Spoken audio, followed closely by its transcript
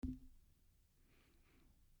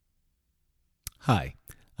Hi,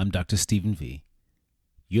 I'm Dr. Stephen V.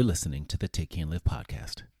 You're listening to the Take Care and Live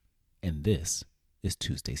podcast, and this is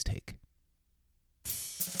Tuesday's Take.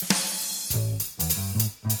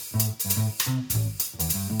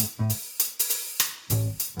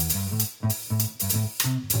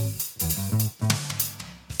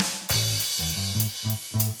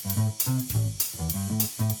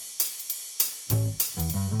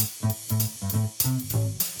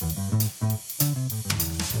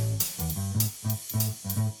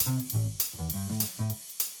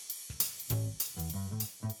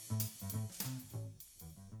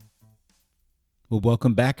 Well,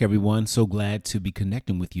 welcome back, everyone. So glad to be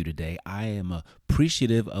connecting with you today. I am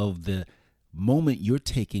appreciative of the moment you're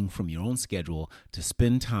taking from your own schedule to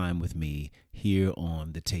spend time with me here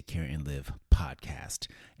on the Take Care and Live podcast.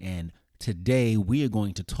 And today we are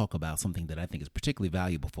going to talk about something that I think is particularly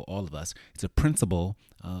valuable for all of us. It's a principle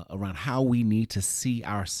around how we need to see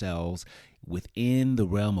ourselves within the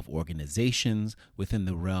realm of organizations, within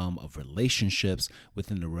the realm of relationships,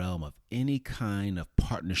 within the realm of any kind of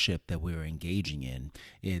partnership that we're engaging in.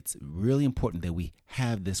 It's really important that we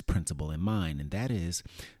have this principle in mind, and that is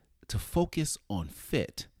to focus on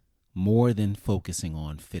fit more than focusing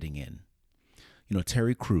on fitting in. You know,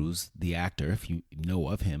 Terry Crews, the actor, if you know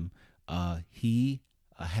of him, he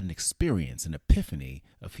had an experience, an epiphany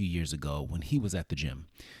a few years ago when he was at the gym.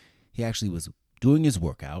 He actually was doing his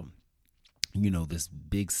workout. You know, this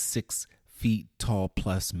big 6 feet tall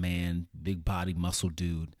plus man, big body muscle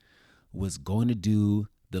dude was going to do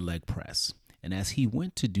the leg press. And as he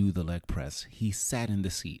went to do the leg press, he sat in the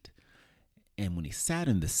seat. And when he sat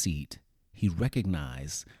in the seat, he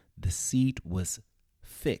recognized the seat was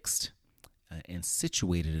fixed and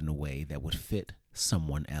situated in a way that would fit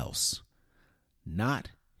someone else, not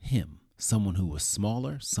him, someone who was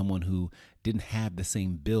smaller, someone who didn't have the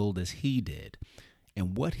same build as he did.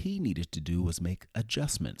 And what he needed to do was make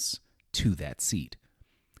adjustments to that seat.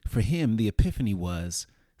 For him, the epiphany was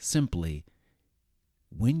simply,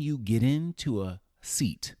 when you get into a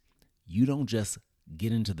seat, you don't just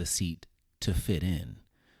get into the seat to fit in.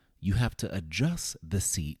 You have to adjust the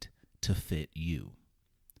seat to fit you.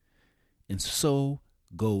 And so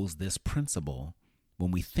goes this principle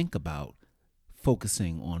when we think about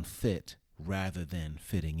focusing on fit rather than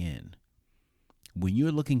fitting in. When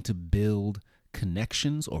you're looking to build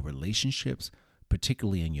connections or relationships,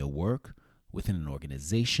 particularly in your work, within an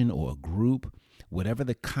organization or a group, whatever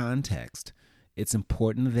the context, it's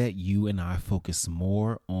important that you and I focus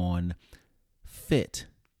more on fit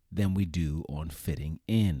than we do on fitting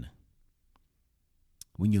in.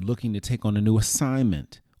 When you're looking to take on a new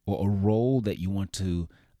assignment or a role that you want to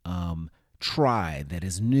try that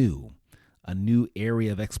is new, a new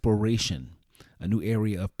area of exploration, a new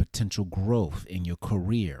area of potential growth in your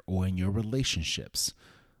career or in your relationships,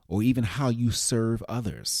 or even how you serve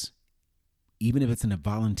others, even if it's in a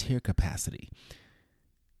volunteer capacity,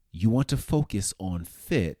 you want to focus on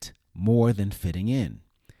fit more than fitting in.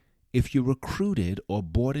 If you're recruited or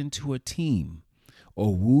brought into a team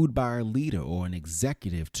or wooed by a leader or an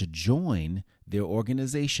executive to join their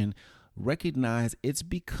organization, recognize it's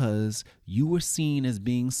because you were seen as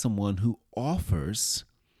being someone who offers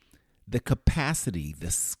the capacity,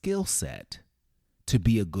 the skill set to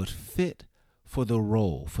be a good fit for the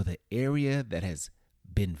role, for the area that has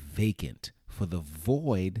been vacant, for the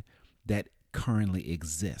void that currently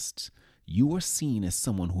exists. You are seen as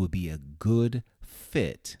someone who would be a good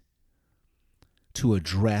fit to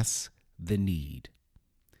address the need,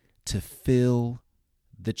 to fill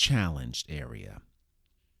the challenged area,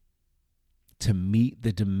 to meet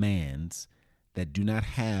the demands that do not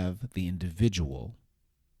have the individual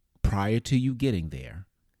prior to you getting there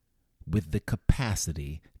with the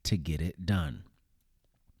capacity to get it done.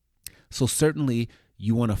 So certainly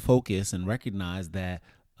you want to focus and recognize that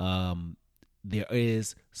there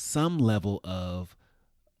is some level of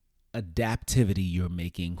adaptivity you're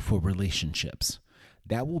making for relationships.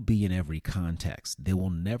 That will be in every context. There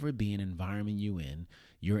will never be an environment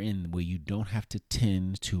you're in where you don't have to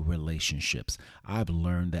tend to relationships. I've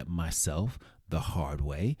learned that myself the hard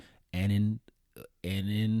way and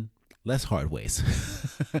in less hard ways.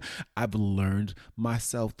 I've learned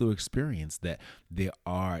myself through experience that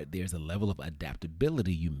there's a level of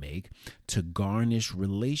adaptability you make to garnish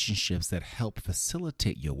relationships that help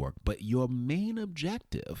facilitate your work. But your main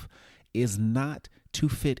objective is not to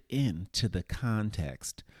fit into the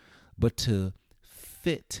context, but to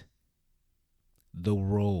fit the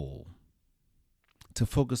role, to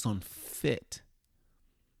focus on fit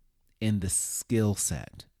in the skill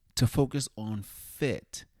set, to focus on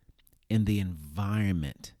fit in the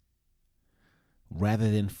environment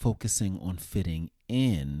rather than focusing on fitting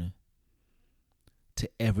in to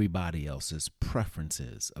everybody else's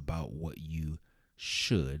preferences about what you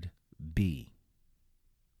should be.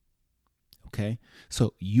 Okay?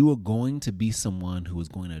 So you are going to be someone who is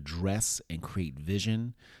going to address and create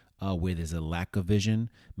vision where there's a lack of vision.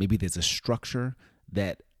 Maybe there's a structure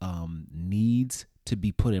that needs to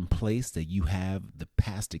be put in place that you have the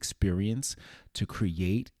past experience to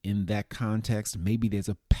create in that context. Maybe there's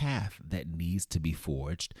a path that needs to be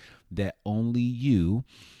forged that only you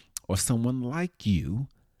or someone like you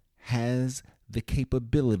has the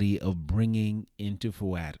capability of bringing into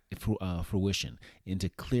fruition, into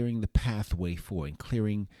clearing the pathway for and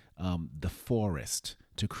clearing the forest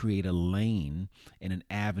to create a lane and an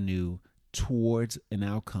avenue towards an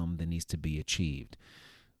outcome that needs to be achieved.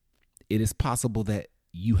 It is possible that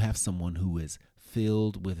you have someone who is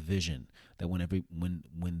filled with vision, that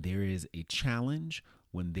when there is a challenge,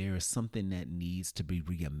 when there is something that needs to be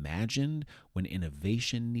reimagined, when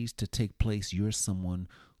innovation needs to take place, you're someone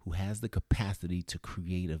who has the capacity to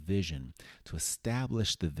create a vision, to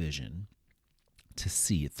establish the vision, to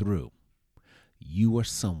see it through. You are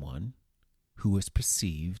someone who is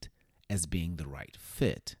perceived as being the right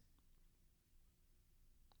fit.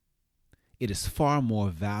 It is far more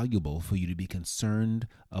valuable for you to be concerned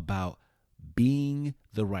about being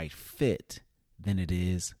the right fit than it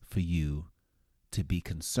is for you to be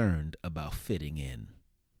concerned about fitting in.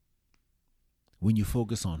 When you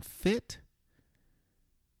focus on fit,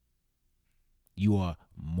 you are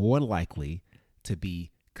more likely to be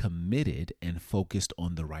committed and focused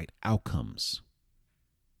on the right outcomes.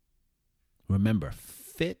 Remember,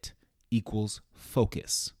 fit equals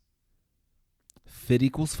focus. Fit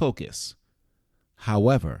equals focus.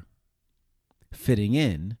 However, fitting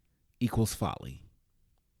in equals folly.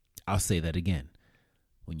 I'll say that again.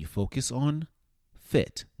 When you focus on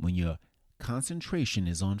fit, when your concentration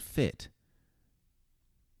is on fit,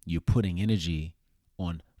 you're putting energy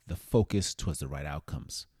on the focus towards the right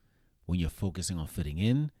outcomes. When you're focusing on fitting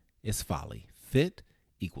in, it's folly. Fit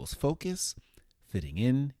equals focus. Fitting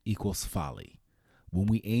in equals folly. When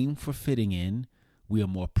we aim for fitting in, we are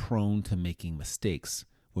more prone to making mistakes.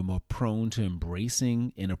 We're more prone to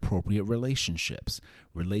embracing inappropriate relationships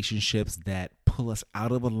that pull us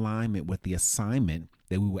out of alignment with the assignment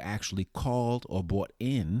that we were actually called or brought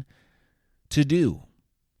in to do.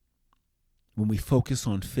 When we focus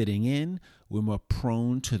on fitting in, we're more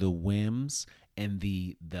prone to the whims and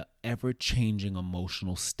the ever-changing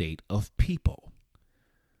emotional state of people.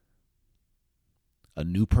 A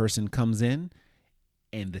new person comes in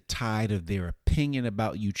and the tide of their opinion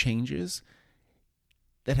about you changes.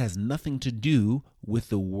 That has nothing to do with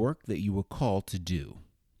the work that you were called to do.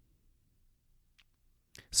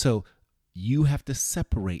 So you have to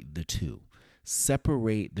separate the two.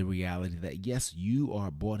 Separate the reality that, yes, you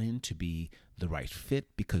are brought in to be the right fit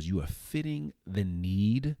because you are fitting the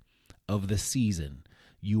need of the season.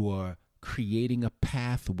 You are creating a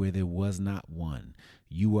path where there was not one.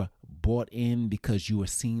 You are brought in because you are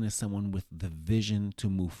seen as someone with the vision to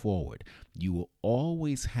move forward. You will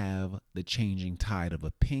always have the changing tide of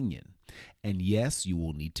opinion. And yes, you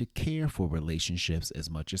will need to care for relationships as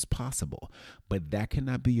much as possible, but that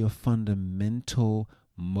cannot be your fundamental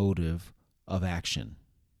motive of action.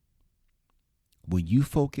 When you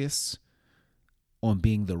focus on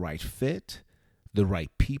being the right fit, the right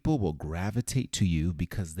people will gravitate to you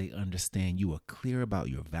because they understand you are clear about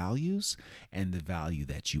your values and the value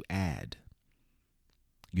that you add.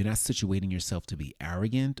 You're not situating yourself to be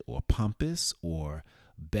arrogant or pompous or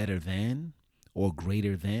better than or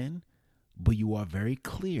greater than, but you are very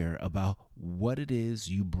clear about what it is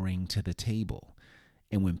you bring to the table.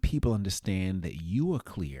 And when people understand that you are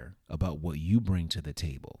clear about what you bring to the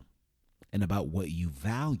table and about what you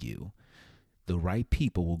value, the right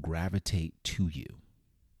people will gravitate to you.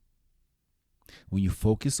 When you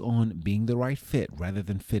focus on being the right fit rather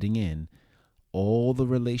than fitting in, all the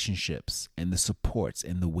relationships and the supports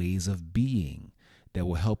and the ways of being that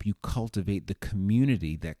will help you cultivate the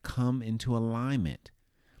community that come into alignment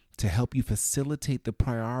to help you facilitate the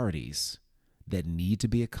priorities that need to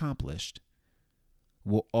be accomplished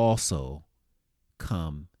will also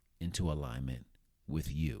come into alignment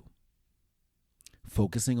with you.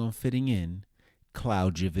 Focusing on fitting in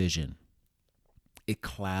clouds your vision. It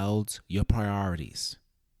clouds your priorities.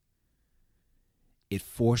 It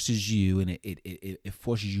forces you and it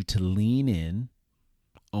forces you to lean in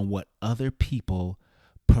on what other people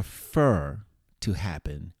prefer to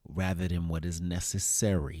happen rather than what is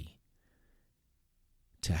necessary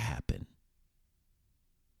to happen.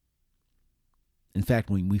 In fact,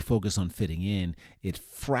 when we focus on fitting in, it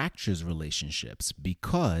fractures relationships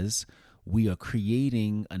because we are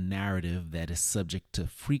creating a narrative that is subject to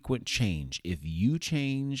frequent change. If you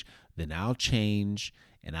change, then I'll change,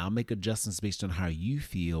 and I'll make adjustments based on how you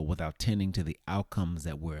feel without tending to the outcomes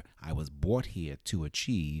that I was brought here to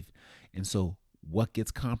achieve. And so what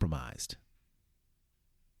gets compromised?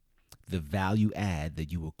 The value add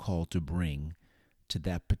that you were called to bring to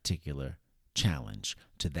that particular challenge,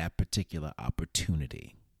 to that particular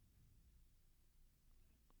opportunity.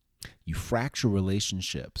 You fracture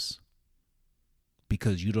relationships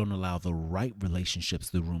because you don't allow the right relationships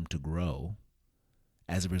the room to grow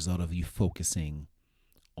as a result of you focusing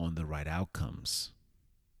on the right outcomes.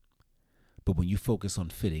 But when you focus on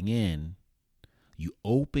fitting in, you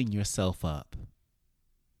open yourself up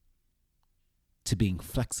to being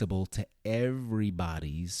flexible to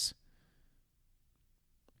everybody's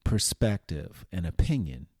perspective and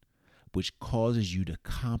opinion, which causes you to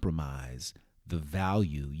compromise the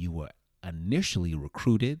value you were initially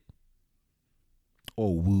recruited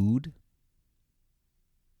or wooed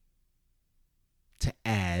to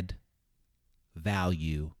add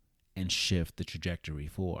value and shift the trajectory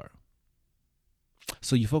for.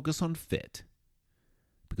 So you focus on fit,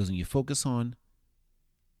 because when you focus on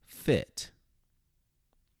fit,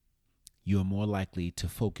 you're more likely to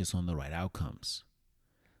focus on the right outcomes.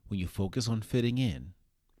 When you focus on fitting in,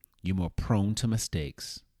 you're more prone to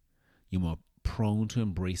mistakes. You're more prone to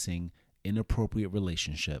embracing inappropriate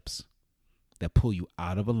relationships that pull you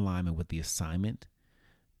out of alignment with the assignment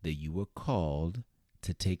that you were called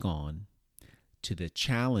to take on, to the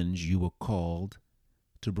challenge you were called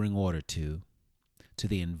to bring order to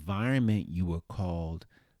the environment you were called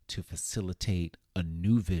to facilitate a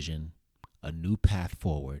new vision, a new path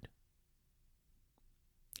forward.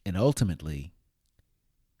 And ultimately,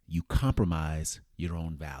 you compromise your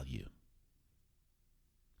own value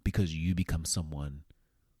because you become someone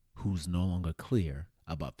who's no longer clear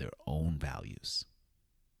about their own values.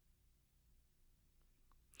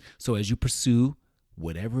 So as you pursue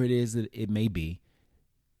whatever it is that it may be,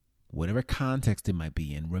 whatever context it might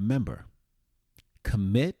be in, remember,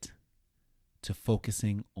 commit to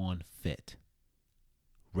focusing on fit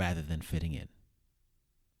rather than fitting in.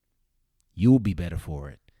 You will be better for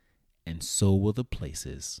it, and so will the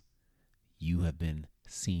places you have been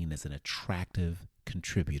seen as an attractive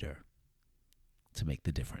contributor to make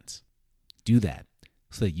the difference. Do that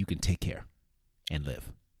so that you can take care and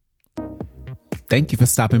live. Thank you for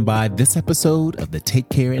stopping by this episode of the Take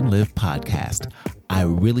Care and Live podcast. I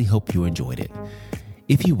really hope you enjoyed it.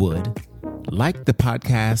 If you would, like the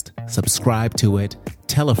podcast, subscribe to it,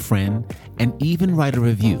 tell a friend, and even write a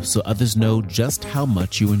review so others know just how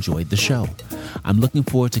much you enjoyed the show. I'm looking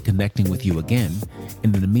forward to connecting with you again.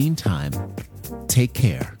 And in the meantime, take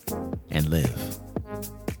care and live.